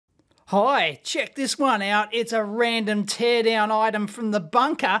Hi, check this one out. It's a random teardown item from the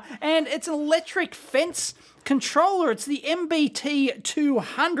bunker, and it's an electric fence controller. It's the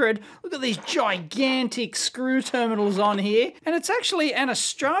MBT200. Look at these gigantic screw terminals on here. And it's actually an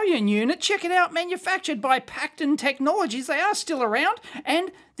Australian unit. Check it out, manufactured by Pacton Technologies. They are still around,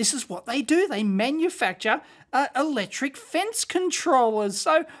 and this is what they do. They manufacture electric fence controllers.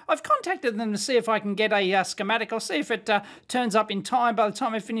 So I've contacted them to see if I can get a schematic. I'll see if it turns up in time by the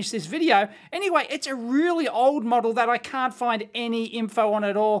time I finish this video. Anyway, it's a really old model that I can't find any info on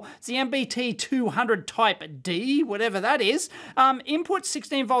at all. It's the MBT200 Type D, whatever that is. Input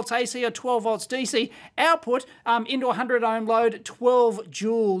 16 volts AC or 12 volts DC. Output into 100 ohm load, 12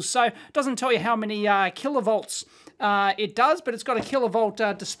 joules. So it doesn't tell you how many kilovolts it does, but it's got a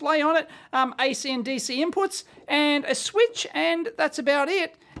kilovolt display on it, AC and DC inputs, and a switch, and that's about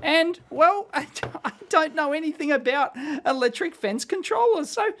it. And, well, I don't know anything about electric fence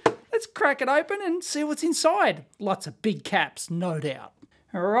controllers, so let's crack it open and see what's inside. Lots of big caps, no doubt.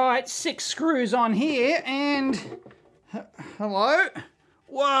 All right, 6 screws on here, and hello?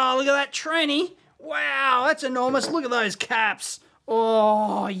 Wow, look at that tranny. Wow, that's enormous. Look at those caps.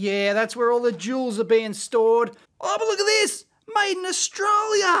 Oh, yeah, that's where all the joules are being stored. Oh, but look at this! Made in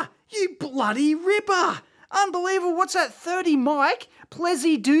Australia! You bloody ripper! Unbelievable. What's that? 30 mic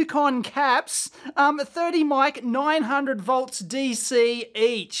Plessy Ducon caps. 30 mic 900 volts DC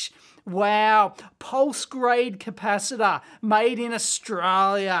each. Wow. Pulse grade capacitor. Made in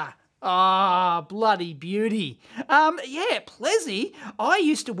Australia. Ah, bloody beauty. Yeah, Plessy. I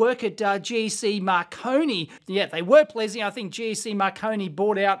used to work at GC Marconi. Yeah, they were Plessy. I think GC Marconi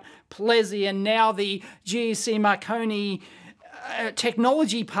bought out Plessy, and now the GC Marconi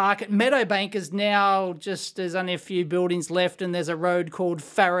Technology Park at Meadowbank is now just, there's only a few buildings left, and there's a road called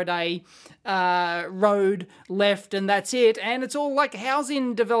Faraday Road left, and that's it. And it's all like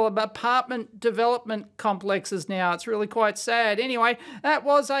housing apartment development complexes now. It's really quite sad. Anyway, that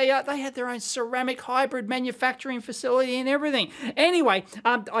was a, they had their own ceramic hybrid manufacturing facility and everything. Anyway,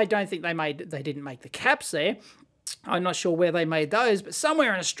 I don't think they didn't make the caps there. I'm not sure where they made those, but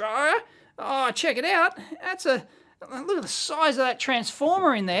somewhere in Australia. Oh, check it out. That's a, look at the size of that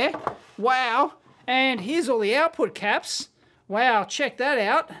transformer in there. Wow. And here's all the output caps. Wow, check that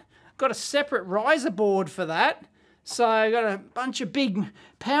out. Got a separate riser board for that. So I've got a bunch of big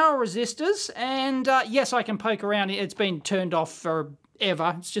power resistors. And yes, I can poke around it. It's been turned off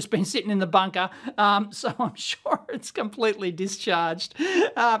forever. It's just been sitting in the bunker. So I'm sure it's completely discharged.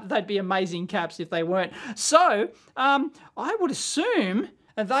 They'd be amazing caps if they weren't. So I would assume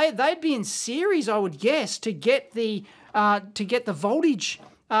they'd be in series, I would guess, to get the voltage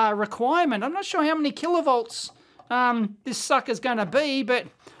requirement. I'm not sure how many kilovolts this sucker's going to be, but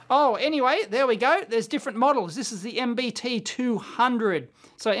oh, anyway, there we go. There's different models. This is the MBT200.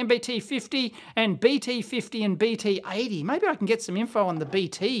 So MBT50 and BT50 and BT80. Maybe I can get some info on the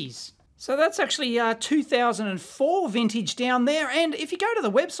BTs. So that's actually 2004 vintage down there, and if you go to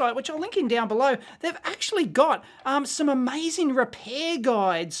the website, which I'll link in down below, they've actually got some amazing repair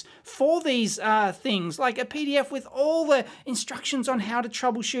guides for these things, like a PDF with all the instructions on how to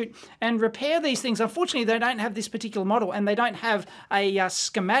troubleshoot and repair these things. Unfortunately, they don't have this particular model, and they don't have a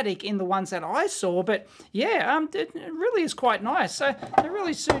schematic in the ones that I saw, but yeah, it really is quite nice. So they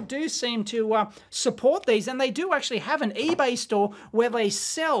really do seem to support these, and they do actually have an eBay store where they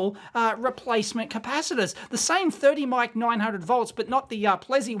sell replacement capacitors. The same 30 mic 900 volts, but not the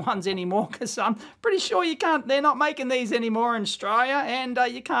Plessy ones anymore, because I'm pretty sure you can't, they're not making these anymore in Australia, and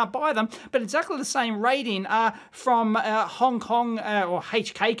you can't buy them, but exactly the same rating from Hong Kong, or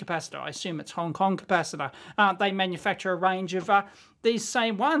HK capacitor, I assume it's Hong Kong capacitor. They manufacture a range of these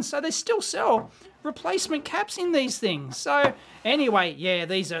same ones, so they still sell replacement caps in these things. So anyway, yeah,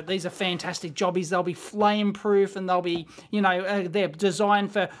 these are fantastic jobbies. They'll be flame proof, and they'll be, you know, they're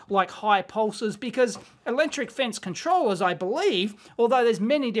designed for like high pulses, because electric fence controllers, I believe, although there's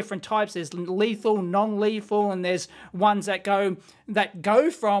many different types, there's lethal, non-lethal, and there's ones that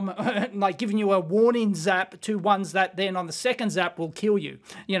go from like giving you a warning zap to ones that then on the second zap will kill you.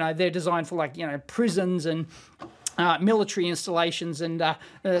 You know, they're designed for, like, you know, prisons and military installations and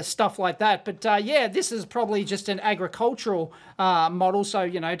stuff like that. But yeah, this is probably just an agricultural model, so,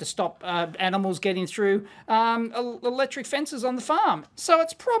 you know, to stop animals getting through electric fences on the farm. So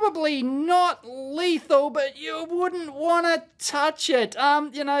it's probably not lethal, but you wouldn't want to touch it.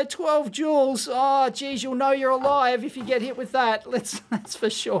 You know, 12 joules, oh geez, you'll know you're alive if you get hit with that. That's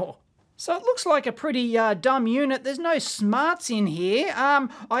for sure. So it looks like a pretty dumb unit. There's no smarts in here.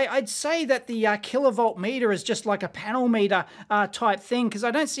 I'd say that the kilovolt meter is just like a panel meter type thing, because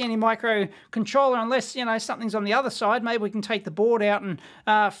I don't see any microcontroller unless, you know, something's on the other side. Maybe we can take the board out and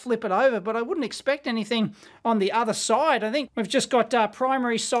flip it over, but I wouldn't expect anything on the other side. I think we've just got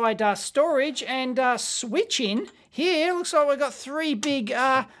primary side storage and switch in here. Looks like we've got three big,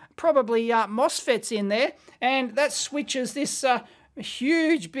 probably MOSFETs in there, and that switches this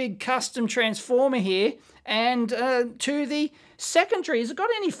huge big custom transformer here and to the secondary. Has it got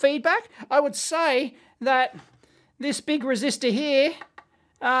any feedback? I would say that this big resistor here,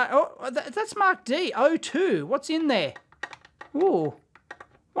 that's marked D, O2. What's in there? Ooh,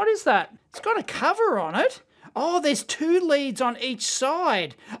 what is that? It's got a cover on it. Oh, there's two leads on each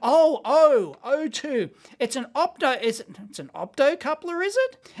side. Oh, O2. It's an opto. It's an opto coupler, is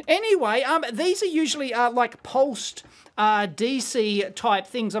it? Anyway, these are usually like pulsed DC type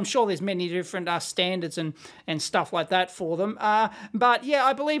things. I'm sure there's many different standards and stuff like that for them. But yeah,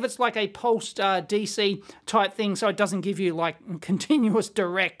 I believe it's like a pulsed DC type thing, so it doesn't give you like continuous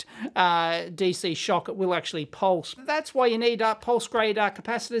direct DC shock. It will actually pulse. That's why you need pulse grade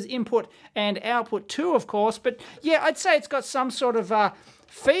capacitors, input and output too, of course. But yeah, I'd say it's got some sort of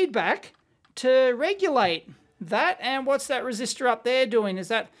feedback to regulate that. And what's that resistor up there doing? Is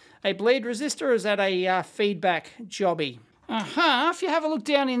that a bleed resistor, or is that a feedback jobby? If you have a look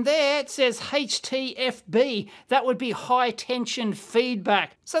down in there, it says HTFB. That would be high tension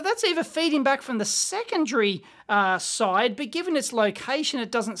feedback. So that's either feeding back from the secondary side, but given its location, it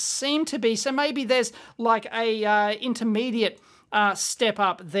doesn't seem to be. So maybe there's like a intermediate step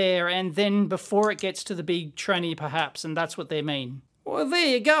up there, and then before it gets to the big tranny perhaps, and that's what they mean. Well, there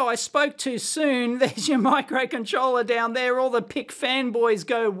you go. I spoke too soon. There's your microcontroller down there. All the PIC fanboys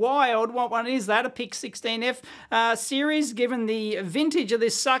go wild. What one is that? A PIC 16F series, given the vintage of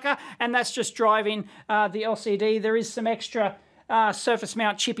this sucker. And that's just driving the LCD. There is some extra surface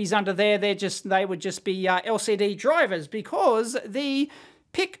mount chippies under there. They would just be LCD drivers, because the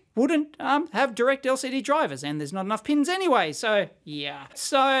PIC wouldn't have direct LCD drivers, and there's not enough pins anyway, so yeah.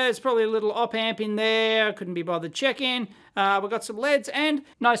 So it's probably a little op amp in there, couldn't be bothered checking. We've got some LEDs, and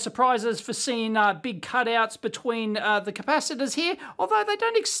no surprises for seeing big cutouts between the capacitors here, although they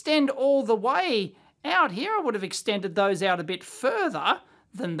don't extend all the way out here. I would have extended those out a bit further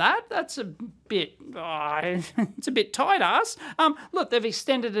than that. That's a bit, it's a bit tight ass. Look, they've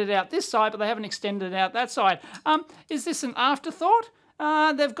extended it out this side, but they haven't extended it out that side. Is this an afterthought?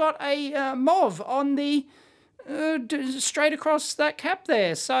 They've got a MOV on the straight across that cap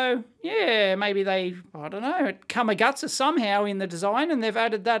there. So yeah, maybe they, I don't know, Kamagutsa somehow in the design, and they've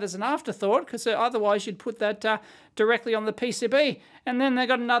added that as an afterthought, because otherwise you'd put that directly on the PCB. And then they've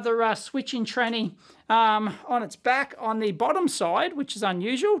got another switching tranny on its back on the bottom side, which is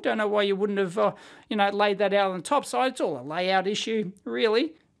unusual. Don't know why you wouldn't have you know, laid that out on the top side. It's all a layout issue,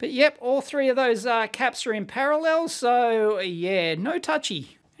 really. But yep, all three of those caps are in parallel, so yeah, no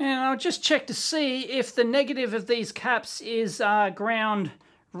touchy. And I'll just check to see if the negative of these caps is ground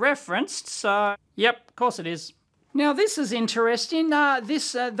referenced. So yep, of course it is. Now this is interesting.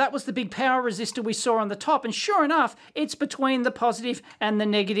 That was the big power resistor we saw on the top, and sure enough, it's between the positive and the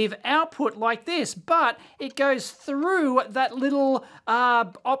negative output like this, but it goes through that little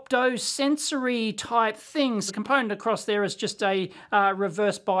optosensory type things. The component across there is just a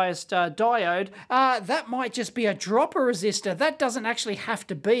reverse biased diode. That might just be a dropper resistor. That doesn't actually have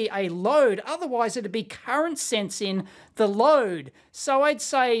to be a load, otherwise it'd be current sensing the load. So I'd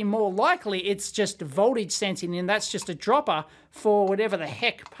say more likely it's just voltage sensing, and that's just a dropper for whatever the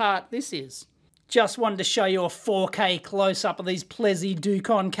heck part this is. Just wanted to show you a 4K close-up of these Plessy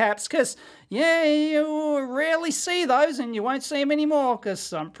Ducon caps, because, yeah, you rarely see those, and you won't see them anymore,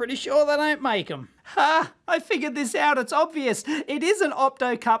 because I'm pretty sure they don't make them. Ha! I figured this out. It's obvious. It is an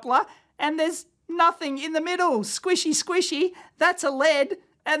optocoupler, and there's nothing in the middle. Squishy, squishy. That's a LED,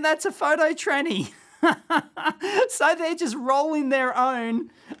 and that's a photo tranny. So they're just rolling their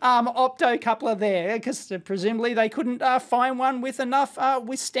own optocoupler there, because presumably they couldn't find one with enough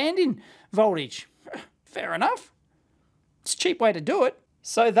withstanding voltage. Fair enough. It's a cheap way to do it.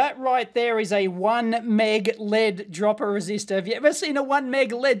 So that right there is a 1 meg LED dropper resistor. Have you ever seen a 1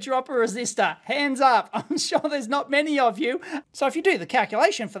 meg LED dropper resistor? Hands up. I'm sure there's not many of you. So if you do the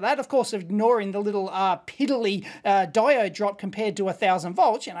calculation for that, of course, ignoring the little piddly diode drop compared to 1000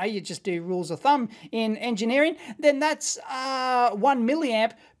 volts, you know, you just do rules of thumb in engineering, then that's 1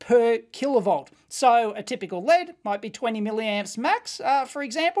 milliamp per kilovolt. So a typical LED might be 20 milliamps max, for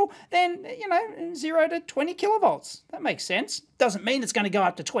example, then, 0 to 20 kilovolts. That makes sense. Doesn't mean it's going to go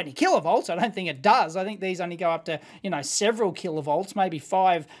up to 20 kilovolts. I don't think it does. I think these only go up to, several kilovolts, maybe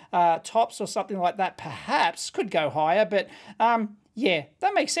 5 tops or something like that, perhaps. Could go higher, but yeah,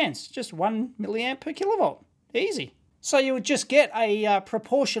 that makes sense. Just 1 milliamp per kilovolt. Easy. So you would just get a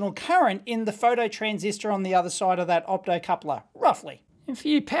proportional current in the phototransistor on the other side of that optocoupler, roughly. And for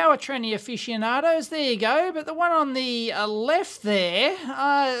you power tranny aficionados, there you go. But the one on the left there,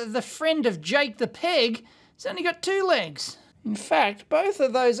 the friend of Jake the Peg, has only got 2 legs. In fact, both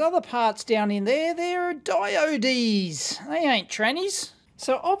of those other parts down in there, they're diodes. They ain't trannies.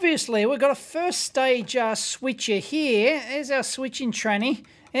 So obviously we've got a first stage switcher here. There's our switching tranny.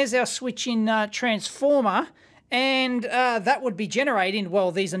 There's our switching transformer. And that would be generating,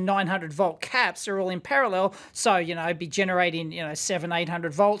 well, these are 900 volt caps, they're all in parallel, so, be generating, 700,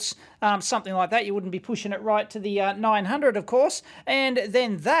 800 volts, something like that. You wouldn't be pushing it right to the 900, of course. And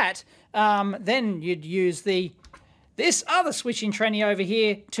then that, then you'd use this other switching tranny over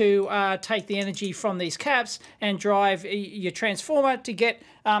here to take the energy from these caps and drive your transformer to get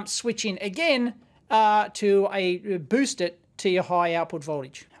switching again to boost it to your high output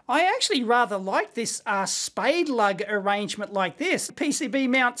voltage. I actually rather like this spade lug arrangement like this. PCB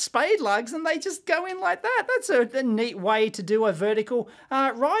mount spade lugs and they just go in like that. That's a neat way to do a vertical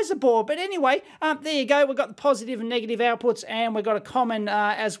riser board. But anyway, there you go. We've got the positive and negative outputs and we've got a common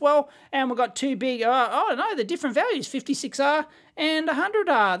as well. And we've got 2 big, oh no, the different values, 56R and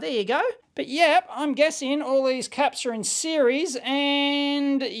 100R. There you go. But yep, I'm guessing all these caps are in series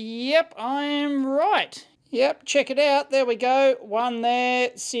and yep, I'm right. Yep, check it out. There we go. 1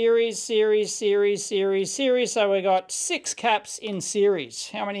 there, series. So we got 6 caps in series.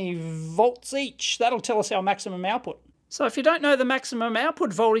 How many volts each? That'll tell us our maximum output. So if you don't know the maximum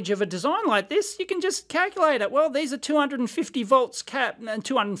output voltage of a design like this, you can just calculate it. Well, these are 250 volts cap and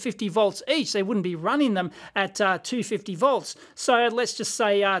 250 volts each. They wouldn't be running them at 250 volts. So let's just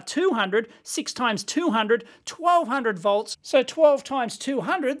say 200, 6 times 200, 1200 volts. So 12 times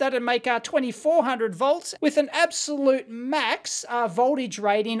 200, that'd make 2400 volts with an absolute max voltage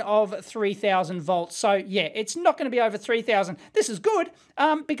rating of 3000 volts. So yeah, it's not going to be over 3000. This is good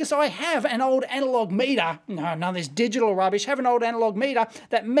because I have an old analog meter. No, none of this digital rubbish. Have an old analog meter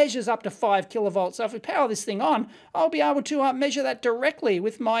that measures up to 5 kilovolts. So if we power this thing on, I'll be able to measure that directly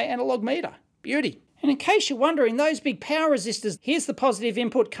with my analog meter. Beauty. And in case you're wondering, those big power resistors, here's the positive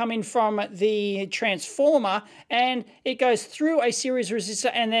input coming from the transformer, and it goes through a series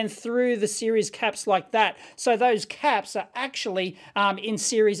resistor and then through the series caps like that. So those caps are actually in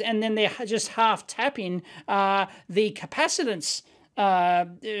series, and then they're just half tapping the capacitance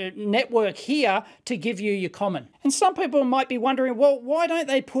network here to give you your common. And some people might be wondering, well, why don't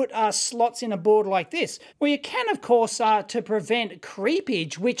they put slots in a board like this? Well, you can, of course, to prevent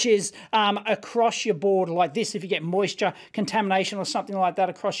creepage, which is across your board like this. If you get moisture contamination or something like that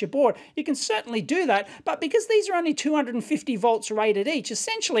across your board, you can certainly do that. But because these are only 250 volts rated each,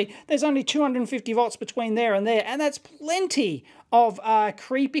 essentially there's only 250 volts between there, and that's plenty of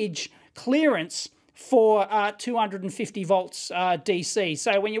creepage clearance for 250 volts DC.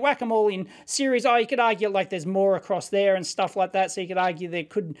 So when you whack them all in series, you could argue like there's more across there and stuff like that. So you could argue there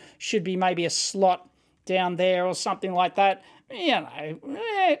should be maybe a slot down there or something like that.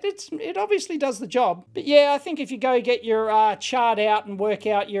 It obviously does the job. But yeah, I think if you go get your chart out and work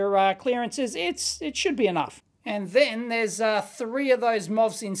out your clearances, it should be enough. And then there's 3 of those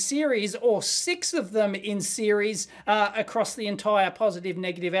MOVs in series, or 6 of them in series across the entire positive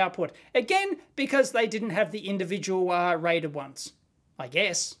negative output. Again, because they didn't have the individual rated ones, I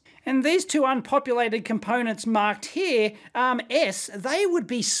guess. And these 2 unpopulated components marked here, S, they would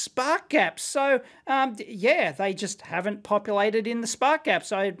be spark gaps. So, yeah, they just haven't populated in the spark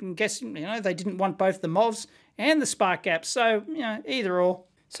gaps. I guess, they didn't want both the MOVs and the spark gaps. So, either or.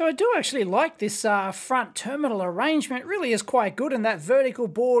 So I do actually like this front terminal arrangement. It really is quite good, and that vertical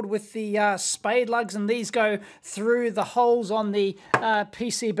board with the spade lugs, and these go through the holes on the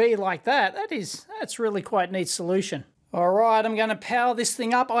PCB like that. That's really quite a neat solution. All right, I'm going to power this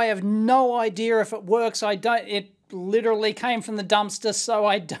thing up. I have no idea if it works. It literally came from the dumpster, so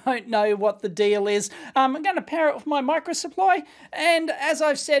I don't know what the deal is. I'm going to power it with my micro supply, and as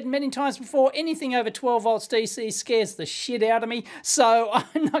I've said many times before, anything over 12 volts DC scares the shit out of me, so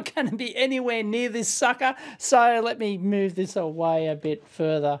I'm not going to be anywhere near this sucker. So let me move this away a bit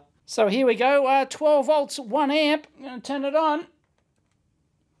further. So here we go, 12 volts, 1 amp. I'm going to turn it on,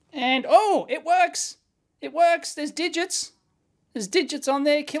 and oh, it works. It works. There's digits. There's digits on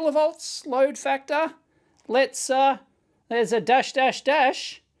there, kilovolts, load factor. There's a dash, dash,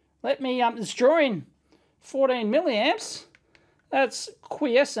 dash. let me, it's drawing 14 milliamps. That's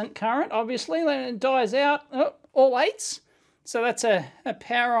quiescent current, obviously. Then it dies out, oh, all 8s. So that's a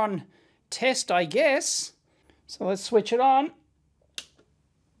power on test, I guess. So let's switch it on.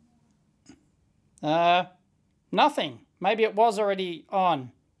 Nothing. Maybe it was already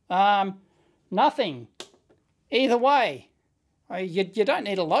on. Nothing. Either way, you don't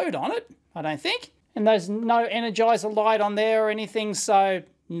need a load on it, I don't think. And there's no Energizer light on there or anything, so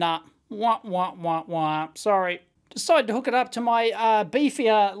nah. Wah. Sorry. Decided to hook it up to my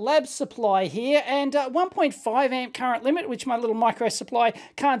beefier lab supply here, and 1.5 amp current limit, which my little micro supply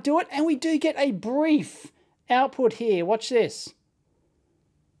can't do it, and we do get a brief output here. Watch this.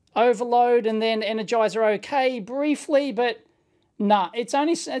 Overload and then Energizer okay briefly, but nah, it's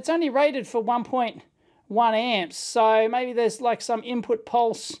only rated for 1.1 amps, so maybe there's like some input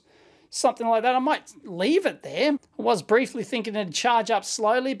pulse, something like that. I might leave it there. I was briefly thinking it'd charge up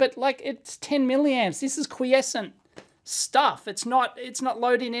slowly, but like it's 10 milliamps. This is quiescent stuff. It's not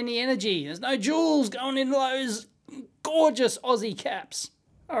loading any energy. There's no joules going into those gorgeous Aussie caps.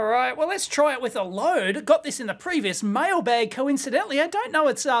 All right, well, let's try it with a load. Got this in the previous mailbag, coincidentally. I don't know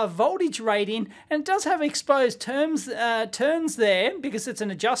its voltage rating, and it does have exposed turns there because it's an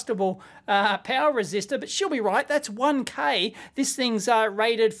adjustable power resistor, but she'll be right. That's 1K. This thing's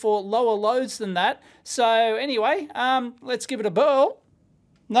rated for lower loads than that. So anyway, let's give it a whirl.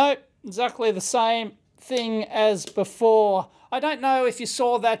 Nope, exactly the same thing as before. I don't know if you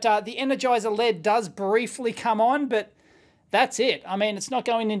saw that the Energizer LED does briefly come on, but that's it. I mean, it's not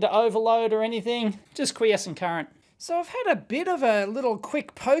going into overload or anything, just quiescent current. So I've had a bit of a little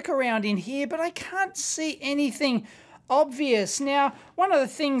quick poke around in here, but I can't see anything obvious. Now, one of the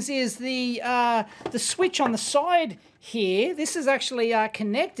things is the switch on the side here. This is actually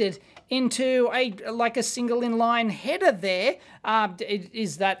connected into a single inline header there.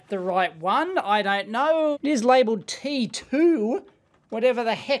 Is that the right one? I don't know. It is labeled T2. Whatever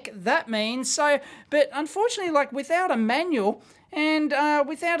the heck that means. So, but unfortunately, like without a manual and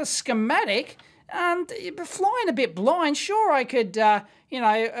without a schematic, flying a bit blind, sure I could,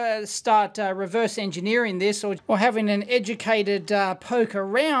 start reverse engineering this or having an educated poke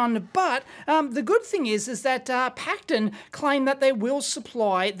around. But the good thing is that Pacton claim that they will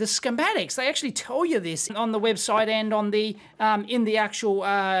supply the schematics. They actually tell you this on the website and on the in the actual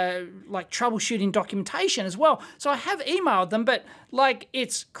troubleshooting documentation as well. So I have emailed them, but like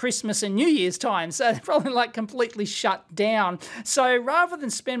it's Christmas and New Year's time, so they're probably like completely shut down. So rather than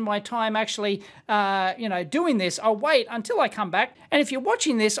spend my time actually, doing this, I'll wait until I come back. And if you're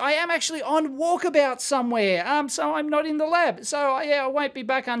watching this, I am actually on walkabout somewhere, so I'm not in the lab. So yeah, I won't be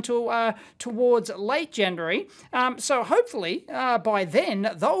back until towards late January. So hopefully by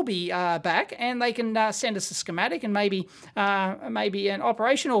then they'll be back and they can send us a schematic and maybe an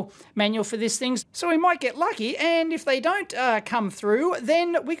operational manual for this thing. So we might get lucky, and if they don't come through,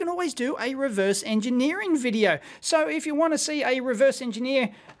 then we can always do a reverse engineering video. So if you want to see a reverse engineer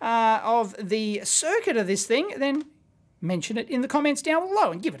of the circuit of this thing, then mention it in the comments down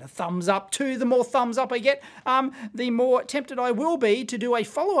below and give it a thumbs up too. The more thumbs up I get, the more tempted I will be to do a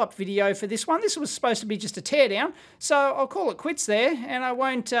follow-up video for this one. This was supposed to be just a teardown, so I'll call it quits there, and I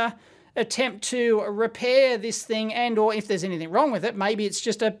won't attempt to repair this thing, and or if there's anything wrong with it, maybe it's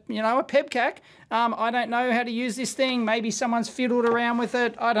just a pebcac. I don't know how to use this thing. Maybe someone's fiddled around with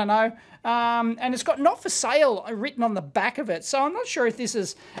it. I don't know. And it's got not for sale written on the back of it. So I'm not sure if this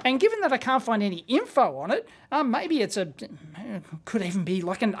is, and given that I can't find any info on it, maybe it's could even be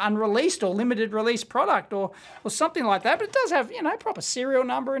like an unreleased or limited release product or something like that. But it does have, proper serial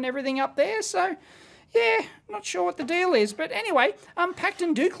number and everything up there. So yeah, not sure what the deal is. But anyway,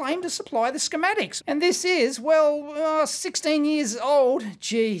 Pacton do claim to supply the schematics. And this is, 16 years old.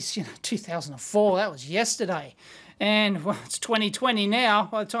 Geez, 2004, that was yesterday. And, well, it's 2020 now,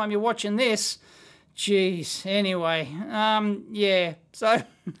 by the time you're watching this. Jeez, anyway, yeah. So, I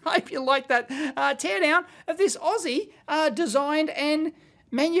hope you like that teardown of this Aussie designed and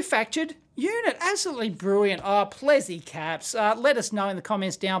manufactured unit. Absolutely brilliant. Plezzy caps. Let us know in the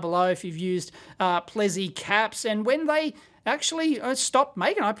comments down below if you've used Plezzy caps and when they actually stopped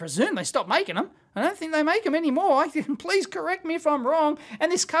making them. I presume they stopped making them. I don't think they make them anymore. Please correct me if I'm wrong. And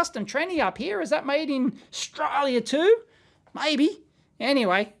this custom tranny up here, is that made in Australia too? Maybe.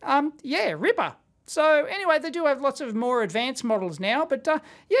 Anyway, yeah, ripper. So anyway, they do have lots of more advanced models now, but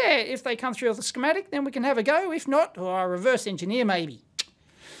yeah, if they come through with a schematic, then we can have a go. If not, or a reverse engineer maybe.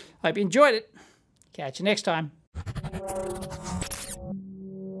 Hope you enjoyed it. Catch you next time.